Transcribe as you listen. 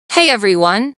Hey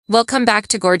everyone, welcome back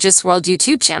to Gorgeous World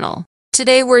YouTube channel.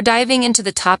 Today we're diving into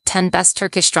the top 10 best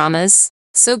Turkish dramas,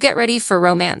 so get ready for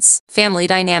romance, family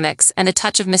dynamics, and a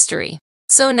touch of mystery.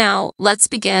 So now, let's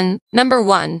begin. Number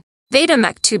 1. Veda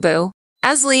Mektubu.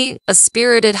 Asli, a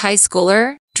spirited high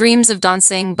schooler, dreams of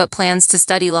dancing but plans to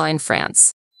study law in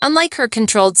France. Unlike her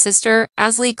controlled sister,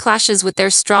 Asli clashes with their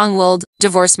strong-willed,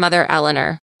 divorced mother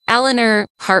Eleanor. Eleanor,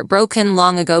 heartbroken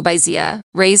long ago by Zia,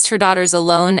 raised her daughters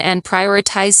alone and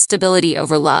prioritized stability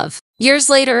over love. Years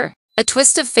later, a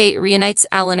twist of fate reunites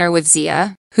Eleanor with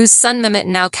Zia, whose son Mehmet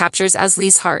now captures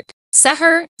Asli's heart.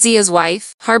 Seher, Zia's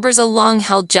wife, harbors a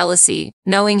long-held jealousy,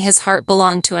 knowing his heart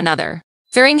belonged to another.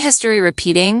 Fearing history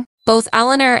repeating, both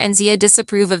Eleanor and Zia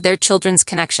disapprove of their children's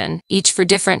connection, each for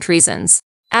different reasons.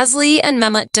 Asli and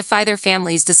Mehmet defy their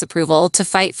family's disapproval to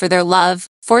fight for their love,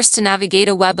 forced to navigate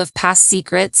a web of past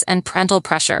secrets and parental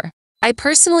pressure. I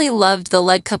personally loved the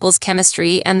lead couple's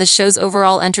chemistry and the show's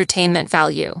overall entertainment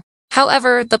value.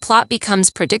 However, the plot becomes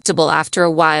predictable after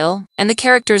a while, and the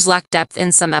characters lack depth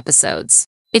in some episodes.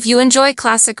 If you enjoy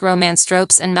classic romance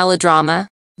tropes and melodrama,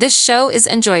 this show is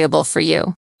enjoyable for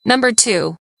you. Number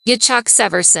 2. Yasak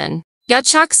Severson.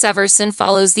 Yasak Severson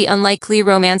follows the unlikely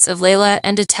romance of Layla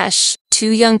and Atesh,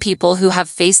 two young people who have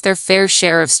faced their fair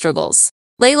share of struggles.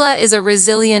 Layla is a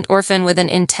resilient orphan with an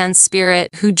intense spirit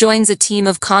who joins a team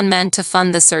of con men to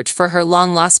fund the search for her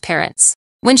long-lost parents.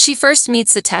 When she first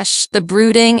meets Atesh, the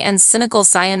brooding and cynical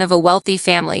scion of a wealthy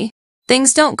family,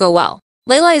 things don't go well.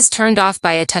 Layla is turned off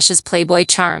by Atesh's playboy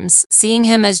charms, seeing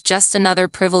him as just another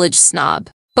privileged snob.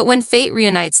 But when fate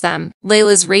reunites them,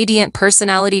 Layla's radiant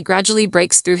personality gradually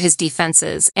breaks through his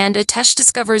defenses, and Atesh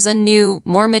discovers a new,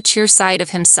 more mature side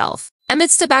of himself.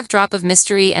 Amidst a backdrop of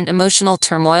mystery and emotional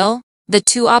turmoil, the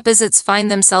two opposites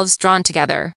find themselves drawn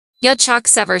together. Yasak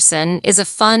Severson is a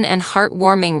fun and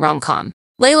heartwarming rom-com.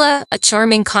 Layla, a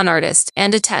charming con artist,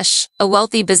 and Atesh, a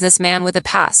wealthy businessman with a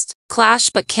past, clash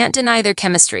but can't deny their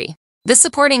chemistry. The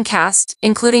supporting cast,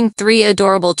 including 3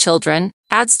 adorable children,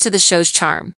 adds to the show's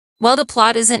charm. While the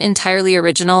plot isn't entirely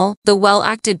original, the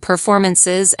well-acted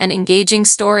performances and engaging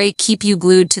story keep you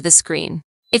glued to the screen.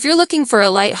 If you're looking for a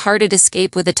light-hearted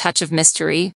escape with a touch of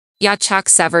mystery, Yasak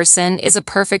Severson is a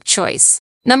perfect choice.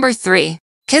 Number 3.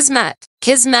 Kismet.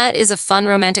 Kismet is a fun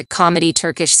romantic comedy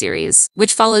Turkish series,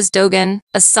 which follows Dogan,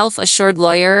 a self-assured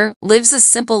lawyer, lives a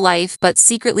simple life but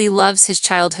secretly loves his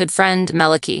childhood friend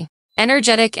Meliki.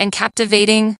 Energetic and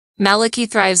captivating, Meliki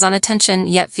thrives on attention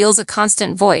yet feels a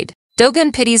constant void.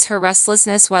 Dogan pities her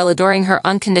restlessness while adoring her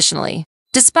unconditionally.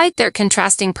 Despite their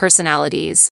contrasting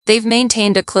personalities, they've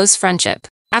maintained a close friendship.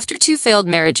 After 2 failed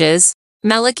marriages,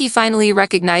 Meliki finally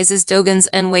recognizes Dogan's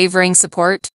unwavering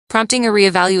support, prompting a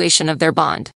reevaluation of their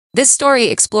bond. This story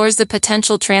explores the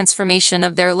potential transformation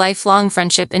of their lifelong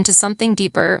friendship into something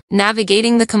deeper,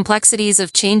 navigating the complexities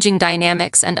of changing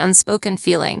dynamics and unspoken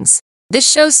feelings. This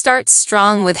show starts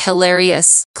strong with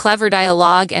hilarious, clever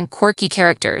dialogue and quirky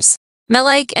characters.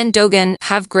 Melek and Dogan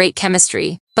have great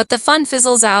chemistry, but the fun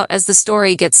fizzles out as the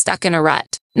story gets stuck in a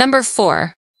rut. Number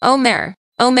 4. Omer.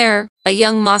 Omer, a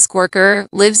young mosque worker,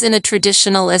 lives in a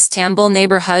traditional Istanbul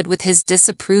neighborhood with his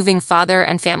disapproving father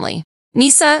and family.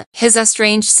 Nisa, his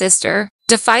estranged sister,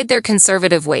 defied their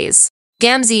conservative ways.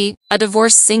 Gamze, a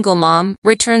divorced single mom,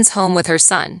 returns home with her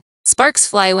son. Sparks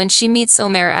fly when she meets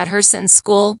Omer at her son's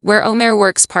school, where Omer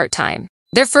works part-time.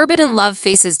 Their forbidden love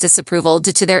faces disapproval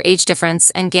due to their age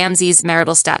difference and Gamze's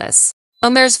marital status.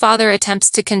 Omer's father attempts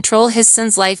to control his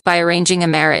son's life by arranging a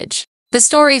marriage. The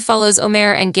story follows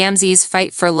Omer and Gamze's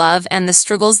fight for love and the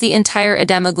struggles the entire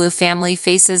Ademoglu family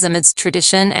faces amidst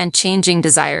tradition and changing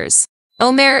desires.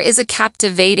 Omer is a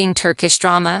captivating Turkish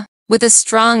drama, with a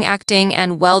strong acting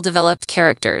and well-developed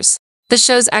characters. The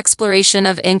show's exploration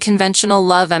of unconventional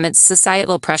love amidst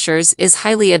societal pressures is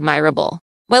highly admirable.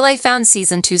 While I found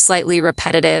season 2 slightly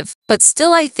repetitive, but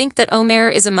still I think that Omer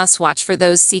is a must-watch for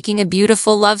those seeking a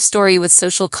beautiful love story with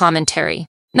social commentary.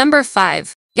 Number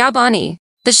 5. Yabani.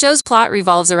 The show's plot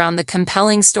revolves around the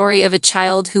compelling story of a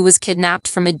child who was kidnapped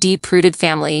from a deep-rooted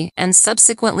family and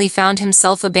subsequently found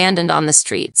himself abandoned on the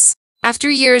streets. After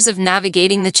years of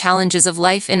navigating the challenges of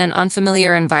life in an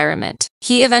unfamiliar environment,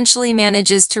 he eventually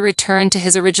manages to return to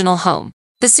his original home.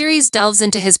 The series delves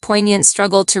into his poignant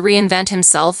struggle to reinvent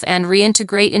himself and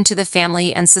reintegrate into the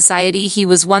family and society he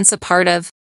was once a part of,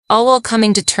 all while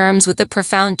coming to terms with the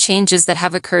profound changes that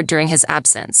have occurred during his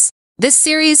absence. This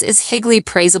series is hugely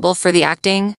praisable for the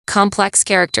acting, complex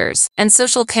characters, and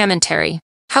social commentary.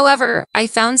 However, I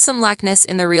found some lackness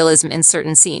in the realism in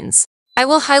certain scenes. I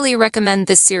will highly recommend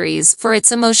this series for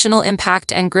its emotional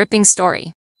impact and gripping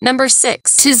story. Number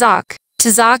 6. Tuzak.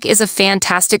 Tuzak is a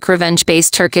fantastic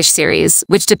revenge-based Turkish series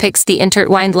which depicts the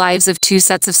intertwined lives of two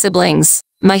sets of siblings,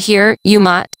 Mahir,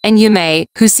 Umut, and Yume,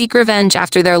 who seek revenge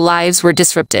after their lives were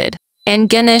disrupted, and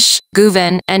Geniş,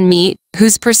 Guven, and Meet,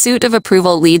 whose pursuit of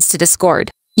approval leads to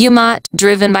discord. Umut,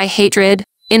 driven by hatred,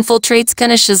 infiltrates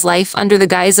Geniş's life under the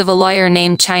guise of a lawyer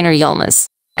named Çınar Yılmaz.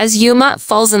 As Umut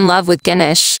falls in love with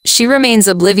Geniş, she remains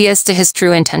oblivious to his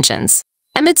true intentions.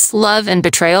 Amidst love and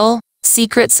betrayal,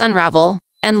 secrets unravel,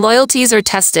 and loyalties are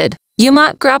tested.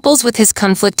 Umut grapples with his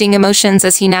conflicting emotions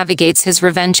as he navigates his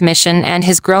revenge mission and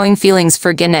his growing feelings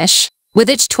for Geniş. With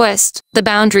each twist, the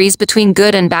boundaries between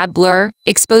good and bad blur,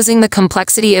 exposing the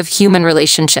complexity of human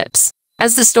relationships.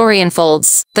 As the story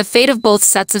unfolds, the fate of both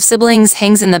sets of siblings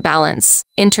hangs in the balance,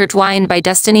 intertwined by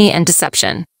destiny and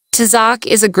deception. Tuzak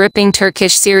is a gripping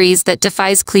Turkish series that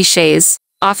defies cliches,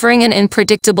 offering an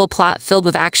unpredictable plot filled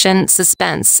with action,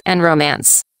 suspense, and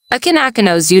romance. Akın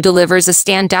Akınoğlu delivers a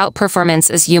standout performance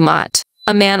as Umut,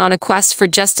 a man on a quest for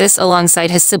justice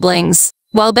alongside his siblings,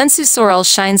 while Bensu Sorel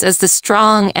shines as the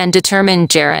strong and determined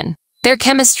Ceren. Their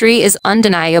chemistry is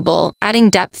undeniable, adding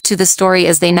depth to the story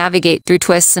as they navigate through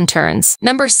twists and turns.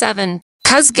 Number 7.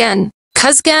 Kuzgun.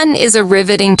 Kuzgun is a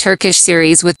riveting Turkish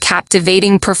series with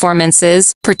captivating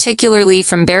performances, particularly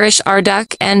from Barış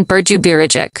Arduç and Burcu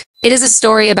Biricik. It is a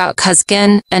story about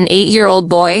Kuzgun, an 8-year-old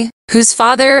boy, whose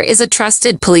father is a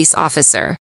trusted police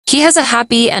officer. He has a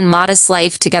happy and modest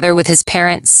life together with his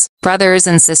parents, brothers,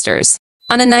 and sisters.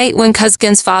 On a night when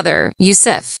Kuzgun's father,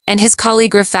 Yusuf, and his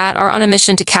colleague Rafat are on a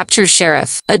mission to capture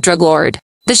Sheriff, a drug lord.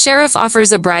 The sheriff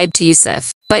offers a bribe to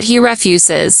Yusuf, but he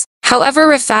refuses. However,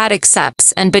 Rafat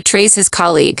accepts and betrays his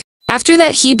colleague. After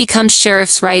that, he becomes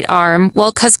Sheriff's right arm,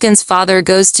 while Kuzgun's father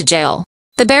goes to jail.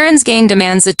 The Baron's gang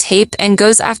demands a tape and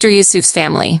goes after Yusuf's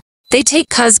family. They take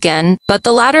Kuzgun, but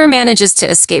the latter manages to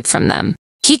escape from them.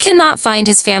 He cannot find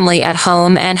his family at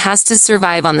home and has to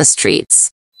survive on the streets.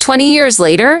 20 years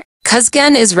later,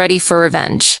 Kuzgun is ready for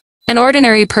revenge. An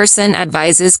ordinary person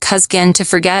advises Kuzgun to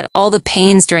forget all the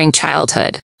pains during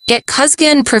childhood. Yet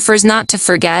Kuzgun prefers not to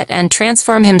forget and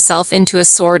transform himself into a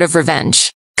sword of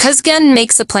revenge. Kuzgun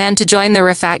makes a plan to join the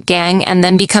Rafat gang and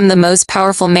then become the most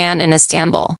powerful man in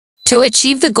Istanbul. To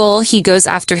achieve the goal, he goes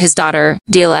after his daughter,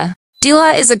 Dila.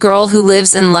 Dila is a girl who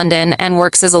lives in London and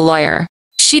works as a lawyer.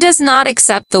 She does not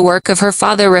accept the work of her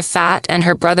father Rafat and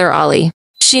her brother Ali.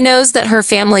 She knows that her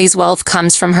family's wealth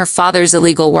comes from her father's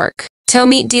illegal work. To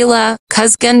meet Dila,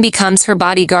 Kuzgun becomes her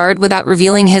bodyguard without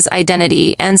revealing his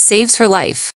identity and saves her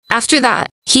life. After that,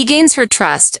 he gains her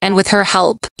trust and with her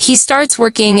help, he starts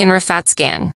working in Rafat's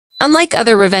gang. Unlike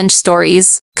other revenge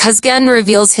stories, Kuzgun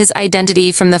reveals his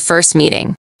identity from the first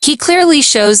meeting. He clearly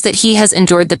shows that he has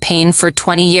endured the pain for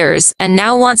 20 years and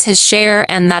now wants his share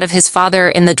and that of his father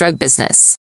in the drug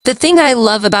business. The thing I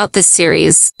love about this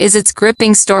series is its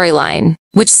gripping storyline,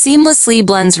 which seamlessly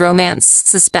blends romance,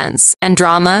 suspense, and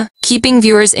drama, keeping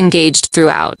viewers engaged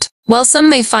throughout. While some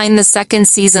may find the second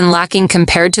season lacking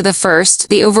compared to the first,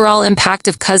 the overall impact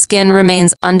of Kuzgun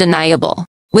remains undeniable.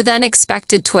 With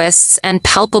unexpected twists and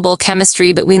palpable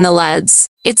chemistry between the leads,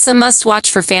 it's a must-watch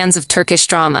for fans of Turkish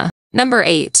drama. Number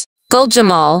 8. Gul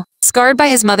Jamal. Scarred by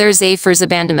his mother Zafer's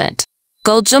abandonment,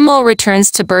 Gul Jamal returns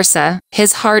to Bursa,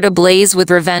 his heart ablaze with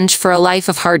revenge for a life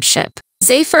of hardship.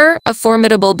 Zafer, a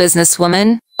formidable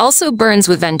businesswoman, also burns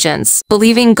with vengeance,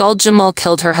 believing Gul Jamal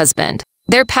killed her husband.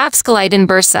 Their paths collide in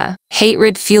Bursa,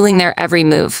 hatred fueling their every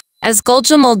move. As Gul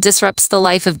Jamal disrupts the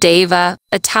life of Deva,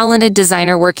 a talented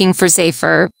designer working for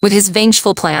Zafer, with his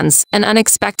vengeful plans, an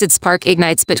unexpected spark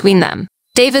ignites between them.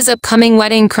 Deva's upcoming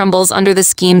wedding crumbles under the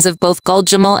schemes of both Gul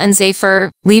Jamal and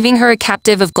Zafer, leaving her a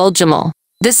captive of Gul Jamal.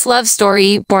 This love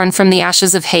story, born from the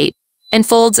ashes of hate,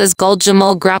 unfolds as Gul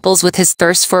Jamal grapples with his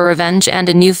thirst for revenge and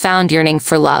a newfound yearning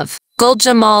for love. Gul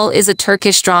Jamal is a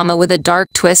Turkish drama with a dark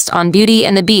twist on Beauty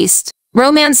and the Beast.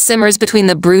 Romance simmers between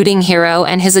the brooding hero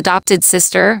and his adopted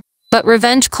sister, but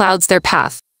revenge clouds their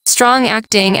path. Strong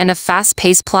acting and a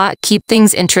fast-paced plot keep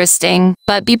things interesting,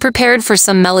 but be prepared for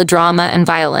some melodrama and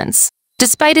violence.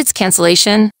 Despite its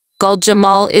cancellation, Gul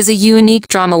Jamal is a unique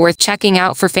drama worth checking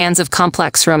out for fans of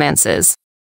complex romances.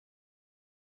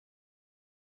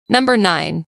 Number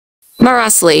 9.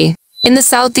 Marasli. In the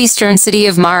southeastern city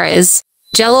of Maras,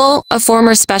 Celal, a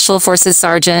former Special Forces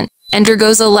sergeant,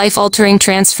 undergoes a life-altering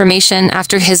transformation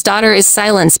after his daughter is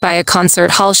silenced by a concert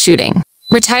hall shooting.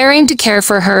 Retiring to care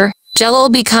for her, Celal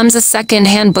becomes a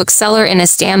second-hand bookseller in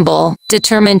Istanbul,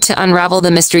 determined to unravel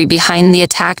the mystery behind the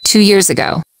attack 2 years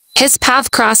ago. His path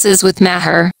crosses with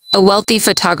Maher, a wealthy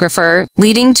photographer,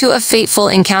 leading to a fateful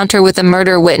encounter with a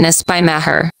murder witnessed by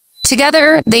Maher.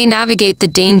 Together, they navigate the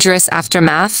dangerous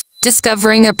aftermath,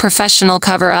 discovering a professional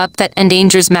cover-up that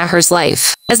endangers Maher's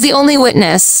life. As the only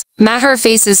witness, Maher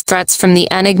faces threats from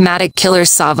the enigmatic killer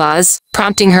Savaz,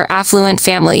 prompting her affluent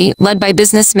family, led by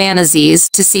businessman Aziz,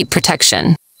 to seek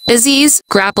protection. Aziz,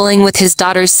 grappling with his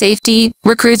daughter's safety,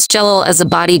 recruits Jalal as a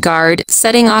bodyguard,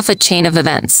 setting off a chain of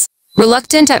events.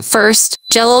 Reluctant at first,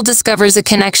 Jalal discovers a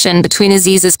connection between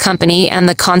Aziz's company and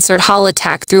the concert hall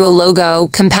attack through a logo,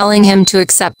 compelling him to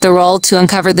accept the role to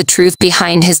uncover the truth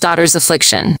behind his daughter's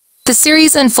affliction. The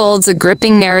series unfolds a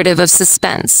gripping narrative of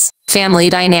suspense, family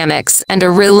dynamics, and a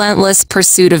relentless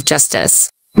pursuit of justice.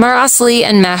 Marasli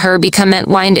and Maher become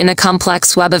entwined in a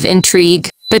complex web of intrigue,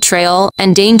 betrayal,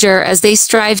 and danger as they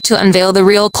strive to unveil the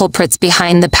real culprits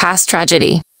behind the past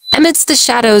tragedy. Amidst the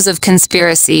shadows of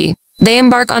conspiracy, they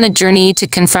embark on a journey to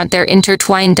confront their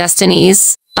intertwined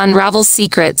destinies, unravel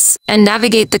secrets, and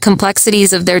navigate the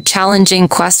complexities of their challenging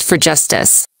quest for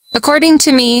justice. According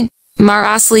to me,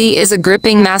 Marasli is a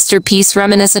gripping masterpiece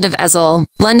reminiscent of Ezel,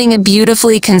 blending a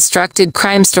beautifully constructed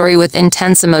crime story with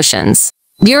intense emotions.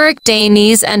 Burak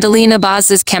Deniz and Alina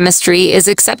Baz's chemistry is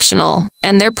exceptional,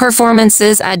 and their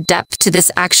performances add depth to this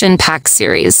action-packed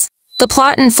series. The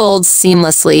plot unfolds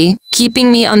seamlessly,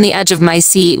 keeping me on the edge of my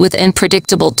seat with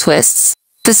unpredictable twists.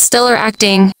 The stellar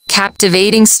acting,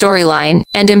 captivating storyline,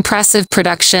 and impressive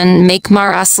production make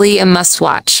Marasli a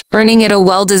must-watch, earning it a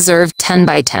well-deserved 10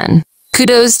 by 10.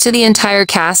 Kudos to the entire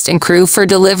cast and crew for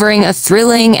delivering a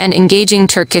thrilling and engaging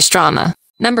Turkish drama.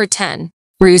 Number 10.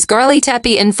 Rüzgarlı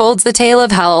Tepe unfolds the tale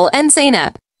of Halil and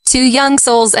Zeynep, two young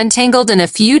souls entangled in a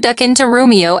feud akin to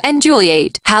Romeo and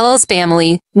Juliet. Halil's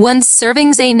family, once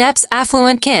serving Zeynep's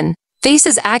affluent kin,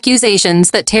 faces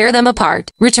accusations that tear them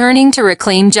apart, returning to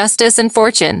reclaim justice and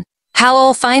fortune.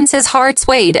 Halil finds his heart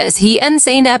swayed as he and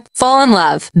Zeynep fall in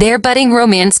love. Their budding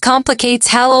romance complicates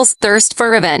Halil's thirst for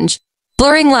revenge,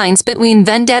 blurring lines between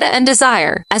vendetta and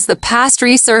desire. As the past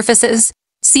resurfaces,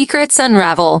 secrets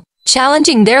unravel,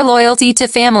 challenging their loyalty to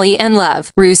family and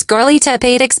love. Rüzgarlı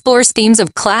Tepe explores themes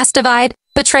of class divide,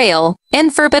 betrayal,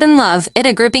 and forbidden love in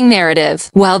a gripping narrative.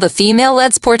 While the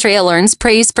female-led portrayal earns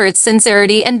praise for its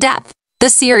sincerity and depth, the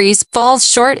series falls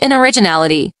short in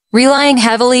originality, relying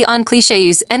heavily on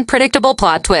clichés and predictable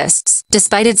plot twists.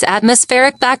 Despite its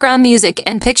atmospheric background music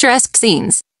and picturesque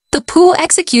scenes, the poor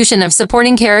execution of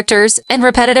supporting characters and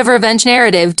repetitive revenge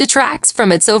narrative detracts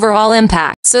from its overall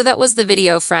impact. So that was the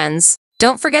video, friends.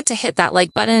 Don't forget to hit that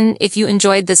like button if you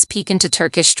enjoyed this peek into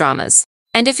Turkish dramas.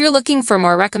 And if you're looking for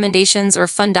more recommendations or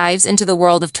fun dives into the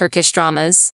world of Turkish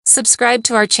dramas, subscribe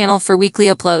to our channel for weekly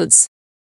uploads.